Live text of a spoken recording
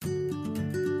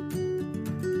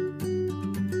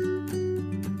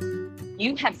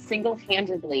You have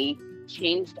single-handedly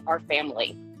changed our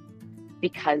family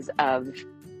because of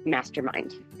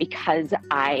Mastermind, because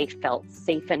I felt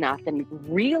safe enough and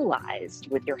realized,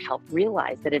 with your help,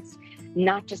 that it's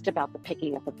not just about the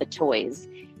picking up of the toys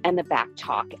and the back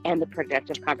talk and the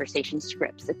productive conversation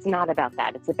scripts. It's not about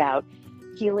that. It's about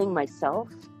healing myself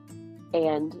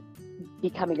and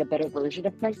becoming a better version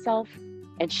of myself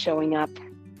and showing up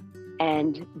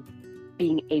and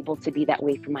being able to be that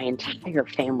way for my entire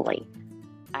family.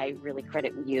 I really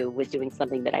credit you with doing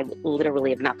something that I literally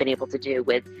have not been able to do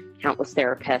with countless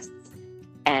therapists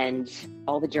and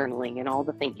all the journaling and all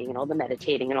the thinking and all the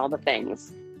meditating and all the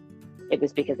things. It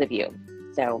was because of you.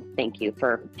 So thank you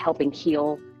for helping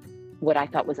heal what I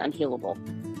thought was unhealable.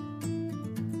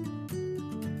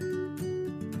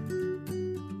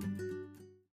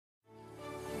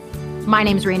 My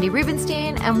name is Randy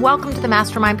Rubenstein, and welcome to the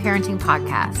Mastermind Parenting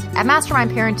Podcast. At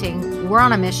Mastermind Parenting, we're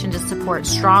on a mission to support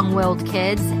strong-willed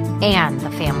kids and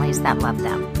the families that love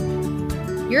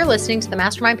them. You're listening to the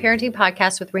Mastermind Parenting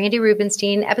Podcast with Randy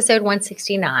Rubenstein, episode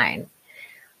 169.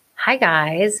 Hi,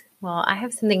 guys. Well, I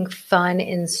have something fun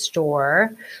in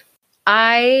store.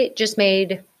 I just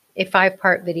made a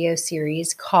 5-part video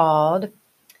series called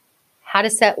How to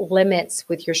Set Limits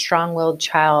with Your Strong-Willed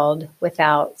Child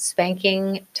Without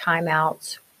Spanking,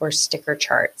 Timeouts, or Sticker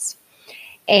Charts.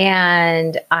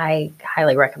 And I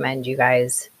highly recommend you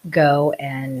guys go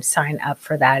and sign up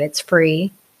for that. It's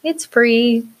free. It's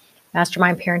free.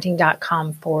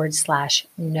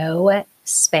 mastermindparenting.com/no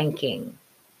spanking.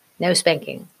 No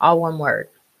spanking. All one word.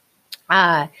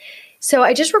 So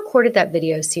I just recorded that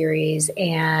video series,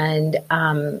 and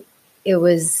I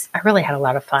really had a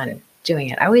lot of fun doing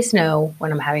it. I always know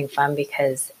when I'm having fun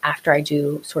because after I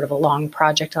do sort of a long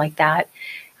project like that,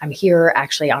 I'm here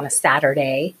actually on a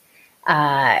Saturday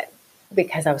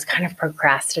because I was kind of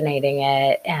procrastinating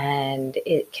it, and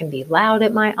it can be loud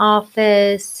at my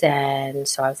office. And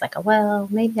so I was like, oh, well,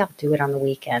 maybe I'll do it on the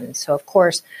weekend. So of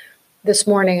course, this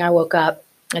morning I woke up,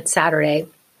 it's Saturday,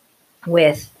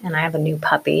 and I have a new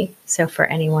puppy. So for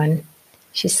anyone,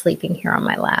 she's sleeping here on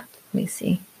my lap. Let me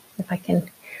see if I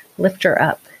can lift her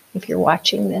up. If you're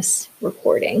watching this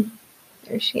recording,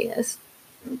 there she is.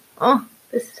 Oh,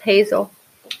 this is Hazel.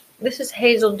 This is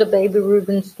Hazel, the baby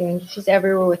Rubenstein. She's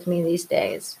everywhere with me these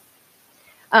days.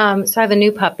 So I have a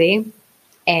new puppy,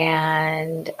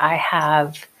 and I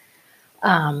have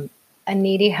a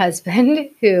needy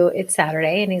husband who it's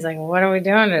Saturday, and he's like, what are we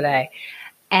doing today?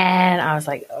 And I was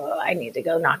like, oh, I need to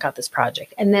go knock out this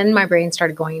project. And then my brain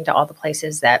started going into all the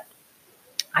places that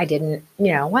I didn't,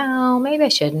 well, maybe I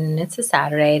shouldn't. It's a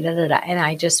Saturday, And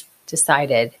I just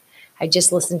decided, I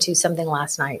just listened to something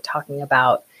last night talking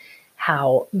about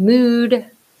how mood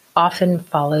often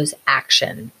follows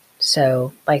action.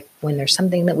 So like when there's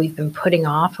something that we've been putting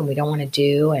off and we don't want to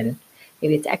do, and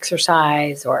maybe it's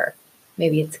exercise, or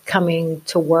maybe it's coming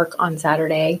to work on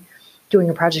Saturday, doing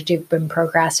a project you've been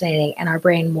procrastinating, and our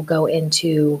brain will go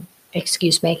into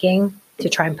excuse making to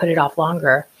try and put it off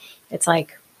longer. It's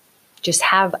like, just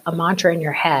have a mantra in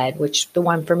your head, which the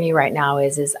one for me right now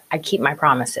is I keep my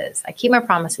promises. I keep my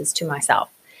promises to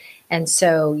myself. And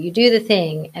so you do the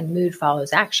thing and mood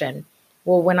follows action.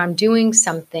 Well, when I'm doing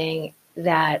something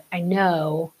that I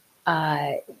know,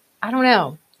 I don't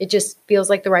know, it just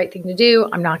feels like the right thing to do,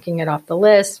 I'm knocking it off the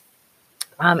list.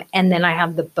 And then I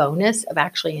have the bonus of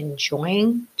actually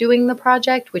enjoying doing the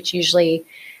project, which usually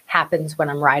happens when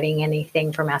I'm writing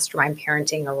anything for Mastermind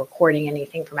Parenting or recording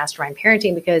anything for Mastermind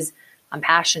Parenting, because I'm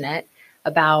passionate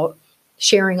about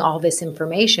sharing all this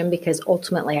information, because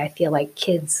ultimately I feel like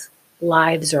kids'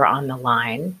 lives are on the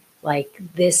line. Like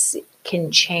this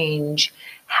can change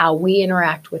how we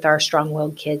interact with our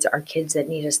strong-willed kids, our kids that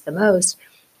need us the most.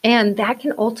 And that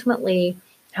can ultimately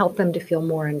help them to feel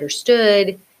more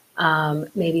understood,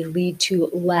 maybe lead to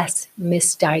less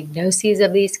misdiagnoses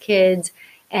of these kids.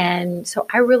 And so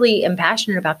I really am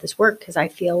passionate about this work because I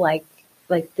feel like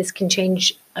this can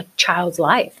change a child's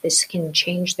life. This can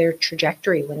change their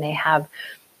trajectory when they have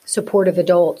supportive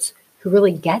adults who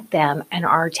really get them and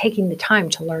are taking the time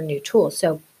to learn new tools.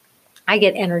 So I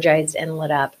get energized and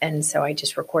lit up. And so I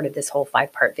just recorded this whole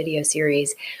 5-part video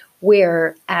series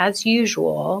where, as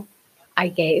usual, I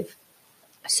gave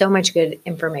so much good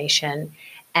information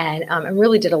and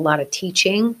really did a lot of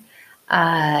teaching.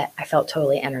 I felt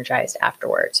totally energized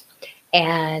afterwards.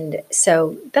 And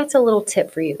so that's a little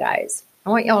tip for you guys. I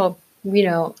want y'all,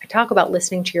 I talk about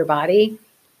listening to your body.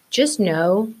 Just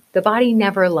know the body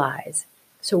never lies.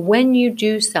 So when you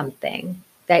do something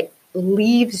that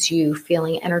leaves you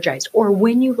feeling energized, or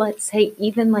when you, let's say,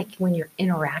 even like when you're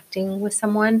interacting with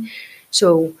someone.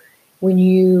 So when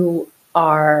you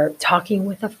are talking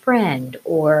with a friend,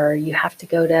 or you have to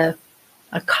go to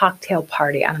a cocktail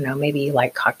party. I don't know, maybe you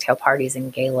like cocktail parties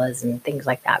and galas and things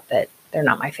like that, but they're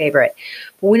not my favorite.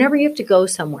 But whenever you have to go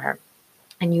somewhere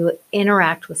and you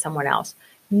interact with someone else,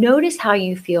 notice how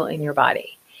you feel in your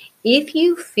body. If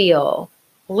you feel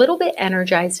a little bit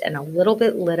energized and a little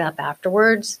bit lit up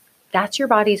afterwards, that's your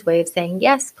body's way of saying,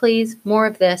 yes, please, more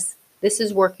of this. This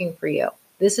is working for you.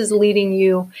 This is leading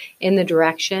you in the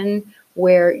direction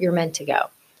where you're meant to go.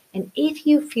 And if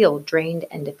you feel drained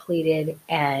and depleted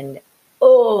and,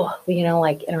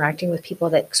 like interacting with people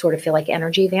that sort of feel like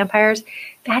energy vampires,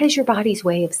 that is your body's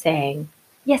way of saying,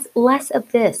 yes, less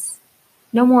of this.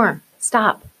 No more.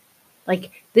 Stop.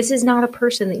 Like, this is not a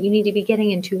person that you need to be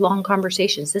getting into long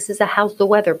conversations. This is a how's the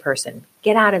weather person.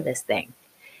 Get out of this thing.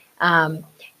 And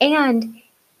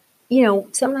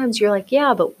sometimes you're like,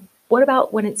 yeah, but what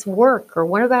about when it's work? Or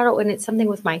what about when it's something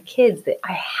with my kids that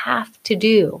I have to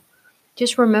do?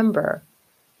 Just remember,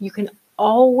 you can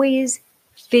always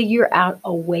figure out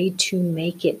a way to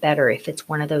make it better if it's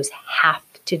one of those have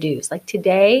to do's. Like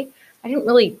today, I didn't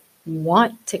really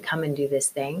want to come and do this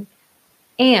thing,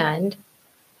 and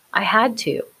I had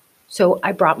to. So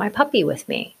I brought my puppy with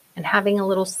me, and having a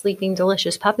little sleeping,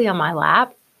 delicious puppy on my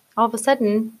lap, all of a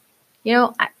sudden,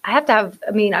 I have to have,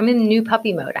 I'm in new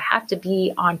puppy mode. I have to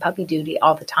be on puppy duty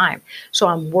all the time. So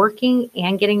I'm working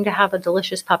and getting to have a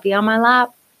delicious puppy on my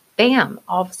lap. Bam,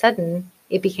 all of a sudden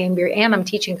it became and I'm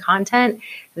teaching content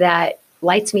that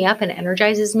lights me up and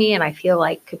energizes me, and I feel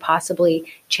like could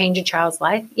possibly change a child's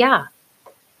life. Yeah.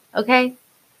 Okay.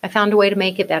 I found a way to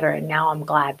make it better, and now I'm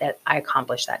glad that I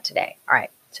accomplished that today. All right.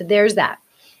 So there's that.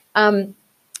 In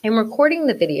recording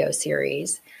the video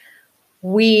series,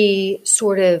 we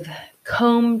sort of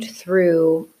combed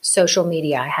through social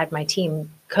media. I had my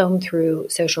team comb through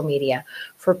social media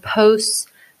for posts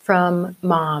from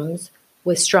moms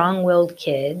with strong-willed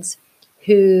kids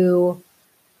who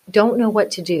don't know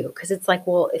what to do. Because it's like,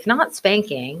 well, if not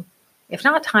spanking, if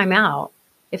not timeout,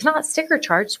 if not sticker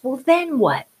charts, well, then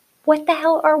what? What the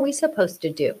hell are we supposed to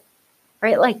do?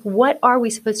 Right? Like, what are we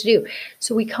supposed to do?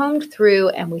 So we combed through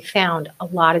and we found a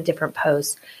lot of different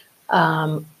posts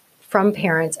from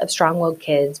parents of strong-willed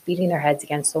kids beating their heads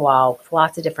against the wall with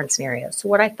lots of different scenarios. So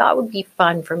what I thought would be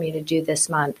fun for me to do this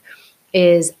month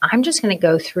is I'm just going to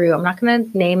go through, I'm not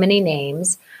going to name any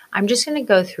names. I'm just going to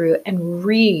go through and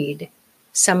read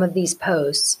some of these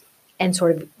posts and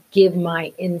sort of give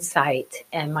my insight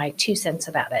and my 2 cents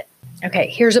about it. Okay,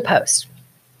 here's a post.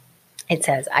 It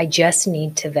says, I just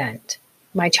need to vent.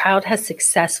 My child has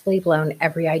successfully blown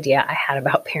every idea I had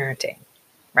about parenting,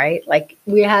 right? Like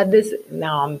we had this,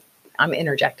 now I'm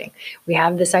interjecting. We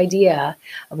have this idea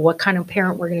of what kind of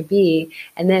parent we're going to be.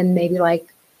 And then maybe like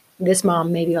this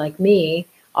mom, maybe like me,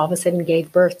 all of a sudden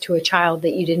gave birth to a child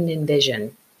that you didn't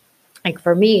envision. Like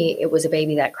for me, it was a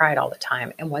baby that cried all the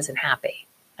time and wasn't happy.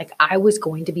 Like I was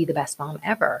going to be the best mom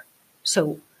ever.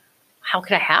 So how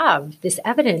could I have this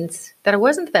evidence that I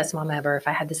wasn't the best mom ever if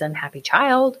I had this unhappy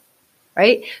child,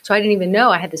 right? So I didn't even know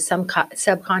I had this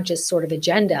subconscious sort of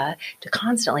agenda to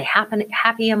constantly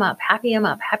happy him up.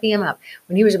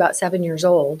 When he was about 7 years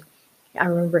old, I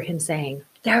remember him saying,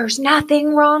 there's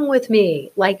nothing wrong with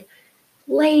me. Like,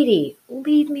 lady,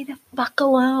 leave me the fuck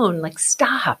alone. Like,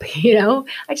 stop, I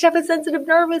just have a sensitive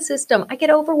nervous system. I get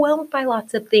overwhelmed by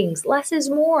lots of things. Less is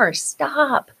more.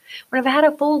 Stop. When I've had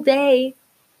a full day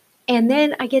and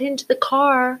then I get into the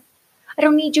car, I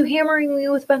don't need you hammering me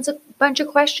with a bunch of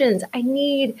questions. I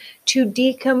need to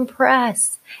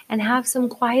decompress and have some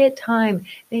quiet time.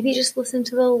 Maybe just listen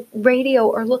to the radio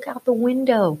or look out the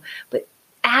window. But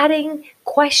adding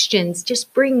questions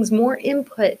just brings more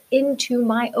input into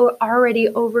my already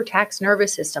overtaxed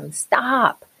nervous system.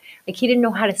 Stop. Like he didn't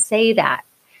know how to say that.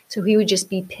 So he would just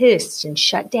be pissed and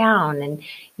shut down and,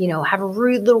 have a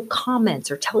rude little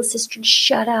comments or tell his sister to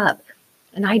shut up.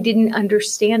 And I didn't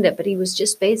understand it, but he was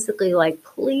just basically like,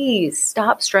 please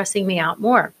stop stressing me out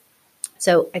more.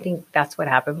 So I think that's what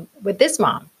happened with this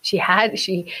mom. She had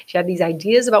these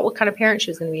ideas about what kind of parent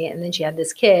she was going to be. And then she had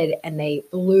this kid and they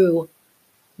blew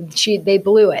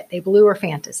it. They blew her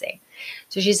fantasy.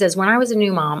 So she says, when I was a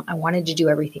new mom, I wanted to do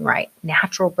everything right.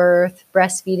 Natural birth,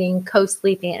 breastfeeding,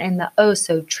 co-sleeping, and the oh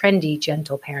so trendy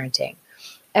gentle parenting.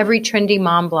 Every trendy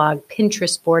mom blog,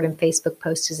 Pinterest board, and Facebook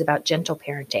post is about gentle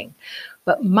parenting.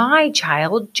 But my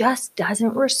child just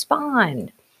doesn't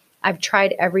respond. I've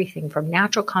tried everything from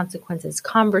natural consequences,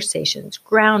 conversations,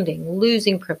 grounding,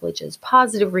 losing privileges,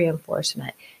 positive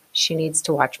reinforcement. She needs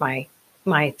to watch my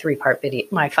 5-part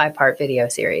video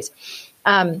series.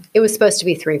 It was supposed to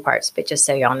be 3 parts, but just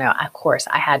so y'all know, of course,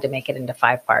 I had to make it into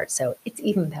 5 parts. So it's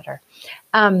even better.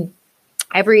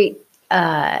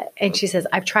 And she says,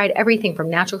 I've tried everything from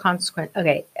natural consequence.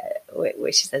 Okay.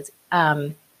 Wait, she says,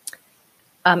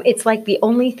 it's like the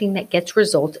only thing that gets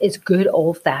results is good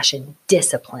old fashioned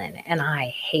discipline. And I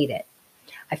hate it.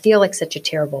 I feel like such a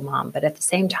terrible mom, but at the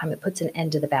same time, it puts an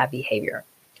end to the bad behavior.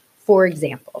 For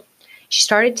example, she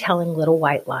started telling little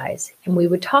white lies, and we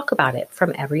would talk about it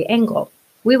from every angle.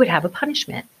 We would have a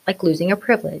punishment, like losing a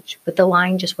privilege, but the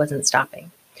lying just wasn't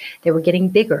stopping. They were getting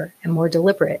bigger and more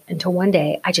deliberate until one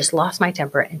day I just lost my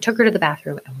temper and took her to the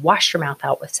bathroom and washed her mouth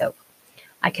out with soap.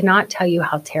 I cannot tell you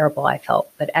how terrible I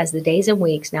felt, but as the days and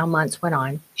weeks, now months went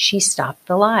on, she stopped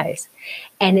the lies.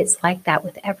 And it's like that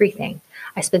with everything.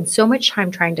 I spend so much time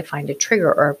trying to find a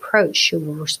trigger or approach she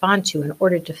will respond to in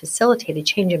order to facilitate a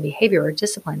change in behavior or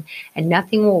discipline, and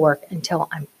nothing will work until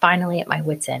I'm finally at my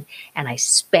wit's end and I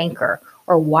spank her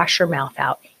or wash her mouth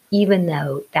out, even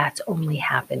though that's only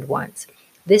happened once.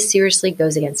 This seriously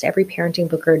goes against every parenting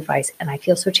book or advice, and I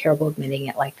feel so terrible admitting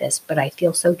it like this, but I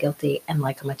feel so guilty and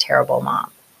like I'm a terrible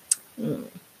mom.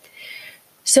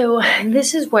 So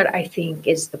this is what I think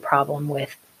is the problem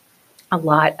with a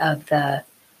lot of the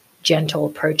gentle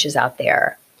approaches out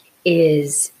there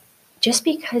is just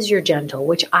because you're gentle,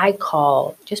 which I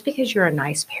call just because you're a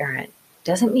nice parent,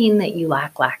 doesn't mean that you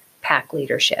lack pack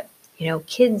leadership. You know,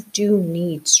 kids do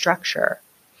need structure.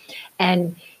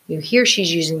 And here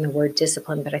she's using the word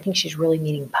discipline, but I think she's really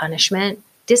meaning punishment.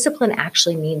 Discipline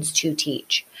actually means to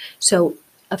teach. So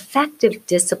effective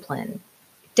discipline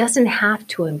doesn't have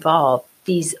to involve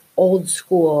these old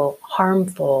school,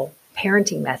 harmful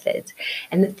parenting methods.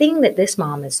 And the thing that this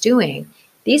mom is doing,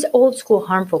 these old school,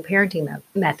 harmful parenting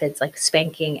methods like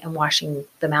spanking and washing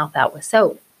the mouth out with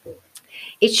soap,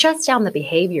 it shuts down the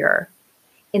behavior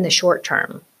in the short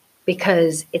term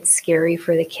because it's scary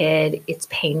for the kid. It's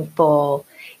painful.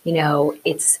 You know,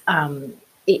 it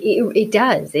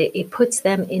puts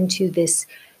them into this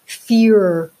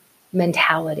fear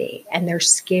mentality and they're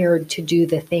scared to do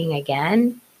the thing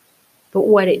again. But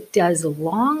what it does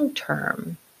long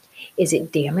term is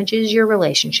it damages your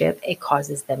relationship. It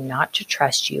causes them not to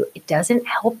trust you. It doesn't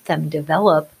help them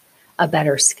develop a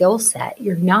better skill set.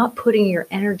 You're not putting your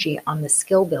energy on the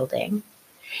skill building.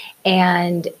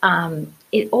 And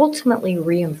it ultimately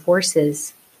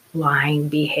reinforces lying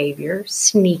behavior,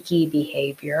 sneaky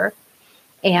behavior,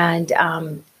 and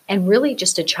really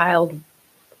just a child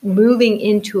moving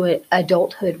into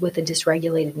adulthood with a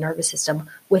dysregulated nervous system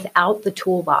without the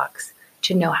toolbox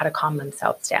to know how to calm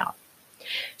themselves down.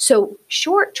 So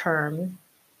short term,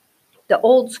 the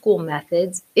old school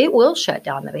methods, it will shut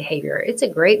down the behavior. It's a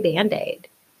great Band-Aid.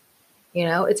 You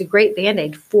know, it's a great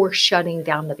Band-Aid for shutting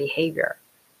down the behavior.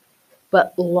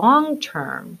 But long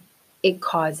term, it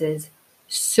causes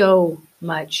so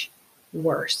much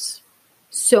worse.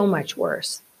 So much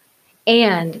worse.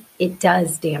 And it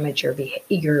does damage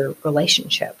your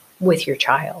relationship with your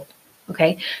child.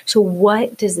 Okay. So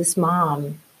what does this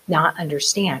mom not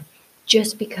understand?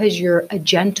 Just because you're a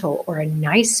gentle or a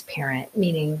nice parent,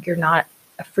 meaning you're not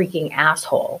a freaking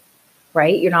asshole,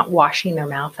 right? You're not washing their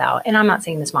mouth out. And I'm not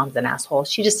saying this mom's an asshole.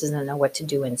 She just doesn't know what to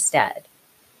do instead.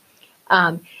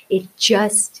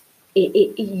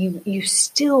 You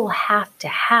still have to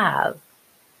have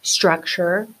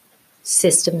structure,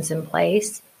 systems in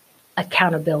place,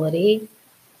 accountability,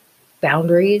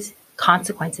 boundaries,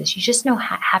 consequences. You just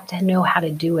have to know how to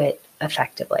do it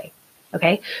effectively.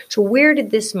 Okay. So where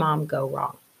did this mom go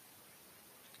wrong?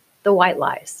 The white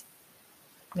lies.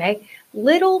 Okay.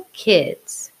 Little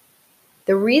kids,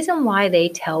 the reason why they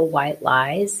tell white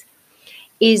lies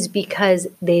is because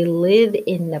they live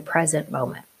in the present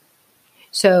moment.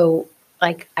 So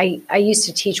like I used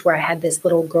to teach where I had this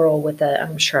little girl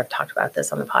I'm sure I've talked about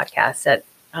this on the podcast at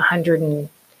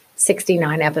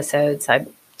 169 episodes. I've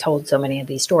told so many of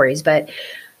these stories, but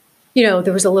you know,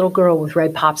 there was a little girl with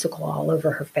red popsicle all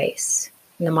over her face.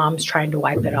 And the mom's trying to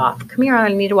wipe it off. Come here, I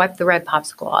need to wipe the red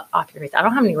popsicle off your face. I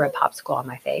don't have any red popsicle on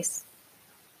my face.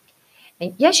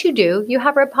 And yes, you do. You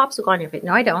have red popsicle on your face.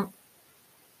 No, I don't.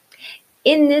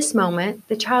 In this moment,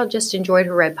 the child just enjoyed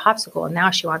her red popsicle and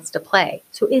now she wants to play.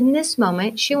 So in this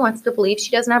moment, she wants to believe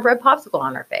she doesn't have red popsicle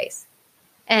on her face.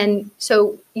 And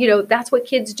so, you know, that's what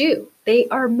kids do. They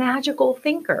are magical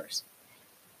thinkers.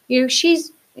 You know,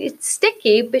 it's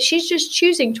sticky, but she's just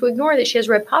choosing to ignore that she has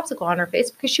red popsicle on her face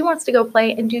because she wants to go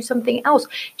play and do something else.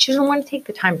 She doesn't want to take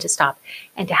the time to stop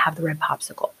and to have the red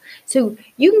popsicle. So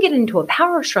you can get into a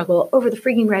power struggle over the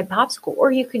freaking red popsicle,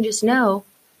 or you can just know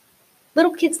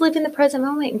little kids live in the present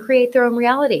moment and create their own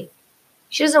reality.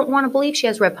 She doesn't want to believe she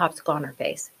has red popsicle on her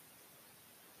face.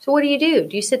 So what do?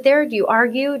 Do you sit there? Do you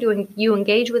argue? Do you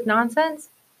engage with nonsense?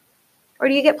 Or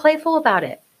do you get playful about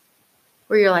it?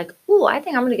 where you're like, ooh, I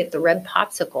think I'm going to get the red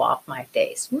popsicle off my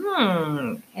face.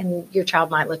 And your child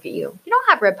might look at you. You don't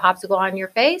have red popsicle on your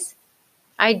face.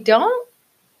 I don't.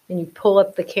 And you pull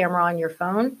up the camera on your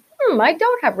phone. I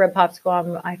don't have red popsicle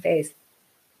on my face.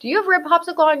 Do you have red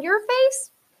popsicle on your face?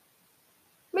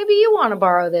 Maybe you want to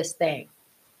borrow this thing.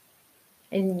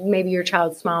 And maybe your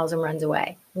child smiles and runs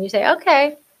away. And you say,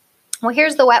 okay, well,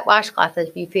 here's the wet washcloth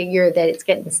if you figure that it's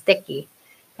getting sticky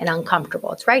and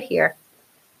uncomfortable. It's right here.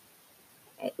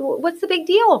 What's the big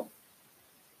deal?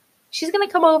 She's going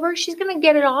to come over. She's going to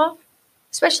get it off,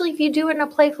 especially if you do it in a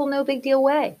playful, no big deal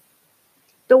way.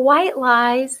 The white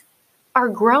lies are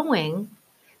growing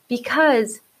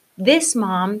because this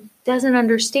mom doesn't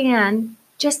understand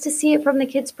just to see it from the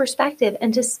kid's perspective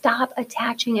and to stop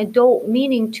attaching adult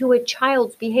meaning to a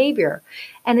child's behavior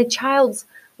and a child's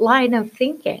line of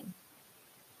thinking.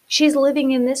 She's living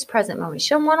in this present moment. She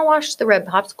doesn't want to wash the red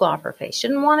popsicle off her face. She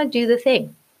doesn't want to do the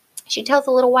thing. She tells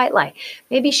a little white lie.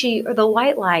 Maybe the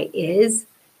white lie is,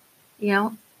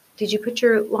 did you put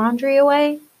your laundry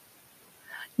away?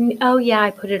 Oh yeah,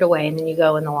 I put it away. And then you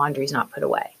go and the laundry's not put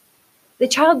away. The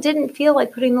child didn't feel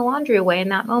like putting the laundry away in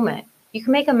that moment. You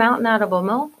can make a mountain out of a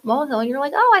molehill and you're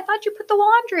like, oh, I thought you put the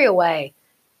laundry away.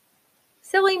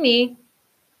 Silly me.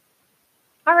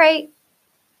 All right,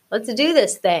 let's do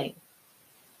this thing.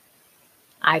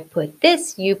 I put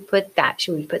this, you put that.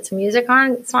 Should we put some music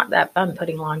on? It's not that fun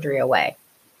putting laundry away.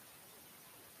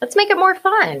 Let's make it more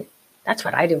fun. That's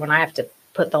what I do when I have to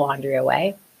put the laundry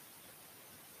away.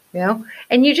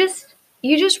 And you just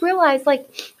realize, like,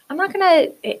 I'm not gonna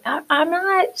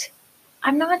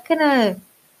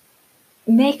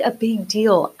make a big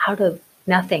deal out of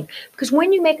nothing. Because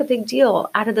when you make a big deal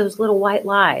out of those little white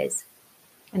lies,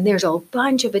 and there's a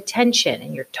bunch of attention,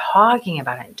 and you're talking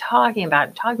about it and talking about it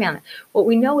and talking about it, what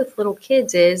we know with little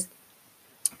kids is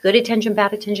good attention,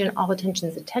 bad attention, all attention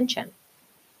is attention.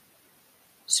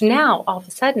 So now, all of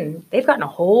a sudden, they've gotten a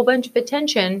whole bunch of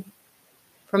attention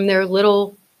from their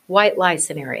little white lie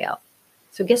scenario.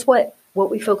 So guess what?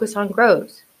 What we focus on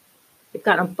grows. They've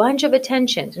gotten a bunch of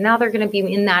attention. So now they're going to be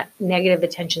in that negative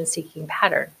attention-seeking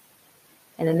pattern.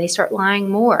 And then they start lying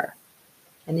more.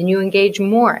 And then you engage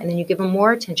more. And then you give them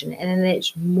more attention. And then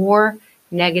it's more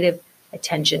negative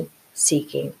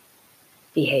attention-seeking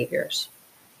behaviors.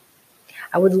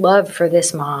 I would love for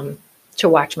this mom to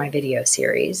watch my video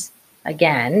series.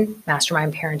 Again,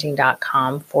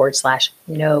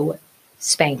 mastermindparenting.com/no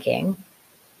spanking.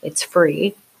 It's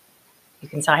free. You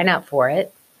can sign up for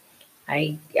it.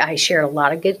 I shared a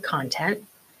lot of good content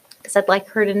because I'd like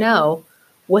her to know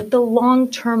what the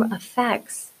long-term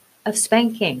effects of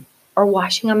spanking or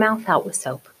washing a mouth out with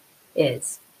soap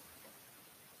is.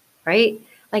 Right?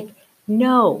 Like,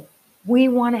 no, we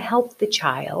want to help the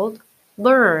child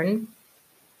learn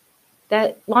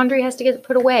that laundry has to get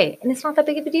put away. And it's not that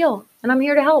big of a deal. And I'm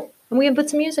here to help. And we can put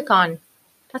some music on.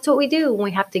 That's what we do when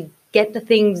we have to get the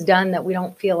things done that we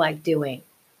don't feel like doing.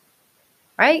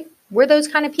 Right? We're those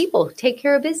kind of people who take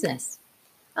care of business.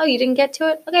 Oh, you didn't get to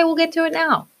it? Okay, we'll get to it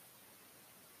now.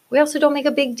 We also don't make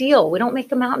a big deal. We don't make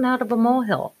a mountain out of a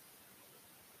molehill.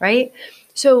 Right?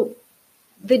 So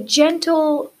the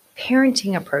gentle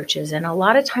parenting approaches, and a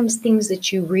lot of times things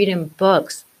that you read in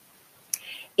books,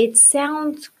 it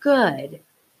sounds good.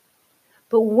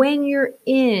 But when you're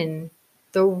in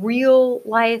the real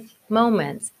life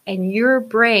moments and your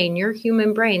brain, your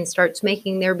human brain starts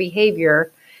making their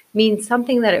behavior mean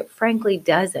something that it frankly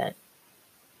doesn't,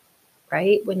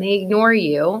 right? When they ignore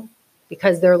you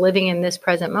because they're living in this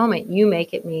present moment, you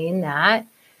make it mean that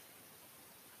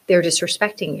they're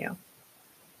disrespecting you.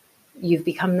 You've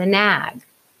become the nag.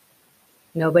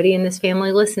 Nobody in this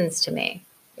family listens to me.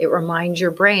 It reminds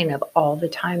your brain of all the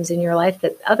times in your life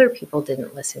that other people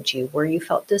didn't listen to you, where you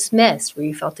felt dismissed, where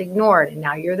you felt ignored, and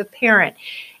now you're the parent.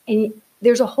 And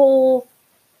there's a whole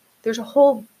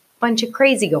bunch of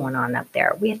crazy going on up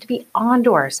there. We have to be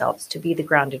onto ourselves to be the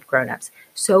grounded grown-ups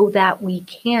so that we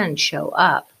can show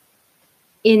up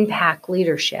in pack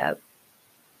leadership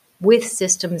with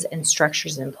systems and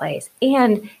structures in place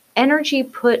and energy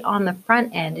put on the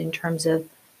front end in terms of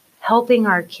helping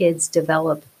our kids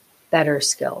develop better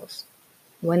skills.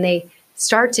 When they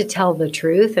start to tell the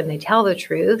truth and they tell the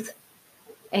truth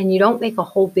and you don't make a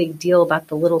whole big deal about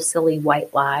the little silly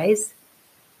white lies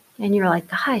and you're like,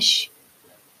 gosh,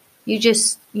 you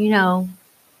just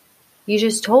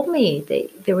told me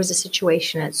that there was a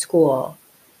situation at school.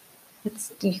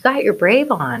 You got your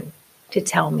brave on to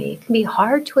tell me. It can be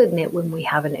hard to admit when we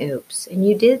have an oops. And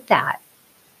you did that.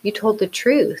 You told the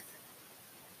truth.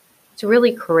 It's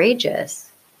really courageous.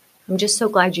 I'm just so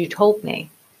glad you told me.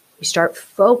 You start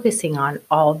focusing on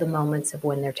all the moments of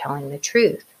when they're telling the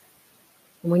truth.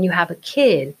 When you have a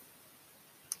kid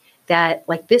that,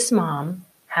 like this mom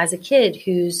has a kid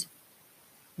who's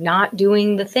not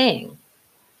doing the thing,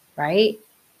 right?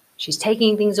 She's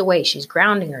taking things away. She's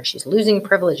grounding her. She's losing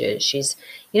privileges.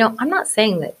 I'm not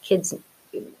saying that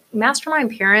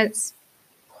mastermind parents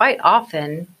quite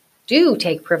often do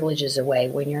take privileges away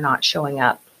when you're not showing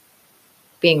up,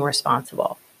 being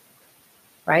responsible,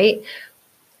 right?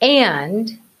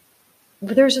 And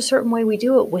there's a certain way we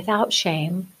do it without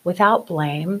shame, without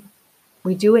blame.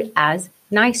 We do it as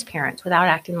nice parents without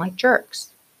acting like jerks.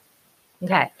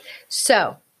 Okay,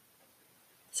 so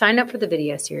sign up for the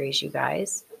video series, you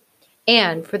guys.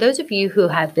 And for those of you who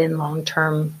have been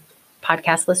long-term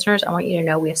podcast listeners, I want you to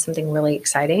know we have something really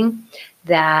exciting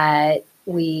that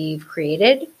we've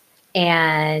created.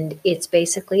 And it's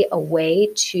basically a way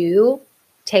to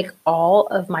take all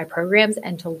of my programs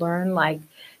and to learn my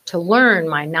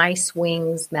nice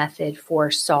wings method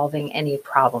for solving any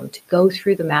problem, to go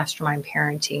through the mastermind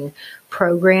parenting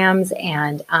programs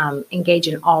and engage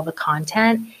in all the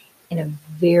content in a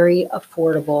very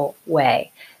affordable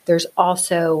way. There's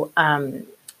also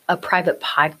a private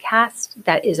podcast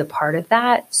that is a part of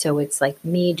that. So it's like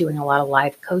me doing a lot of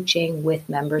live coaching with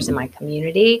members in my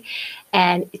community,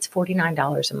 and it's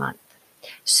 $49 a month.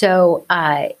 So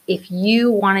if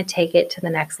you want to take it to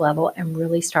the next level and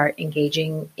really start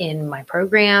engaging in my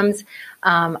programs,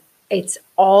 it's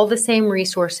all the same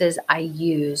resources I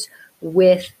use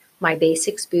with my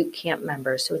Basics Bootcamp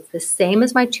members. So it's the same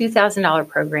as my $2,000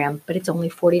 program, but it's only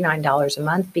 $49 a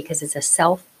month because it's a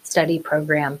self-study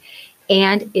program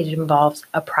and it involves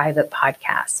a private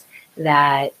podcast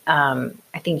that I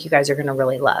think you guys are going to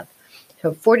really love.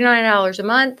 So $49 a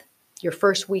month. Your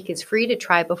first week is free to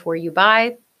try before you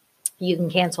buy. You can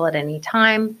cancel at any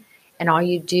time. And all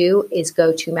you do is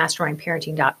go to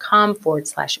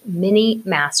mastermindparenting.com/mini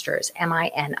masters,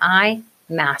 MINI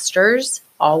masters,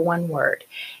 all one word.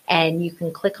 And you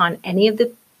can click on any of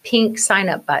the pink sign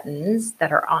up buttons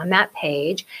that are on that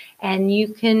page, and you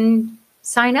can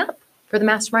sign up for the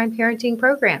mastermind parenting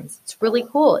programs. It's really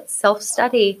cool. It's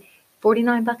self-study,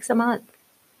 $49 a month.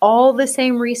 All the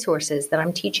same resources that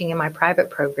I'm teaching in my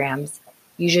private programs.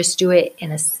 You just do it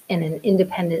in an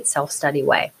independent self-study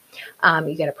way.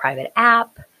 You get a private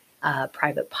app, a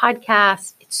private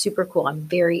podcast. It's super cool. I'm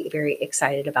very, very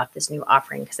excited about this new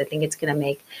offering because I think it's going to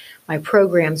make my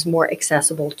programs more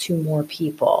accessible to more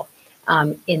people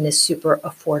in this super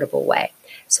affordable way.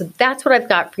 So that's what I've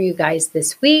got for you guys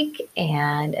this week.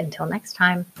 And until next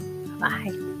time,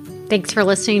 bye. Thanks for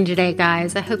listening today,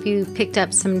 guys. I hope you picked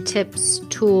up some tips,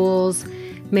 tools,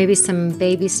 maybe some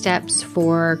baby steps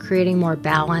for creating more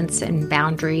balance and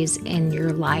boundaries in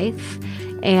your life.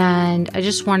 And I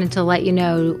just wanted to let you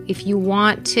know, if you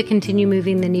want to continue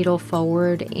moving the needle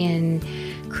forward in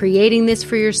creating this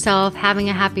for yourself, having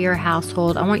a happier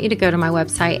household, I want you to go to my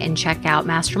website and check out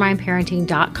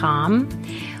mastermindparenting.com.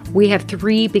 We have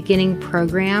 3 beginning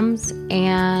programs,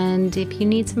 and if you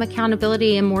need some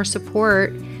accountability and more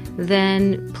support,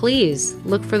 then please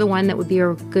look for the one that would be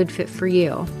a good fit for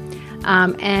you.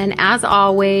 And as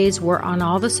always, we're on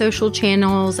all the social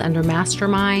channels under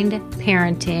Mastermind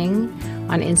Parenting.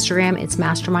 On Instagram, it's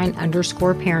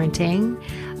mastermind_parenting.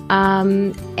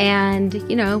 And,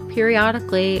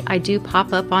 periodically I do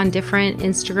pop up on different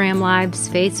Instagram lives,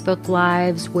 Facebook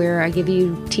lives, where I give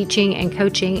you teaching and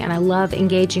coaching, and I love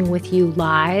engaging with you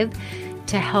live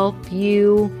to help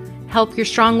you help your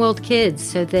strong-willed kids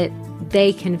so that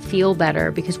they can feel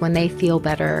better, because when they feel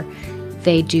better,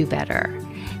 they do better.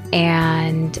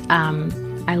 And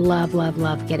I love, love,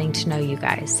 love getting to know you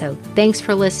guys. So thanks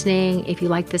for listening. If you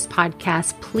like this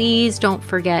podcast, please don't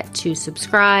forget to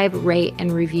subscribe, rate,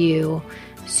 and review.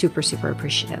 Super, super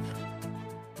appreciative.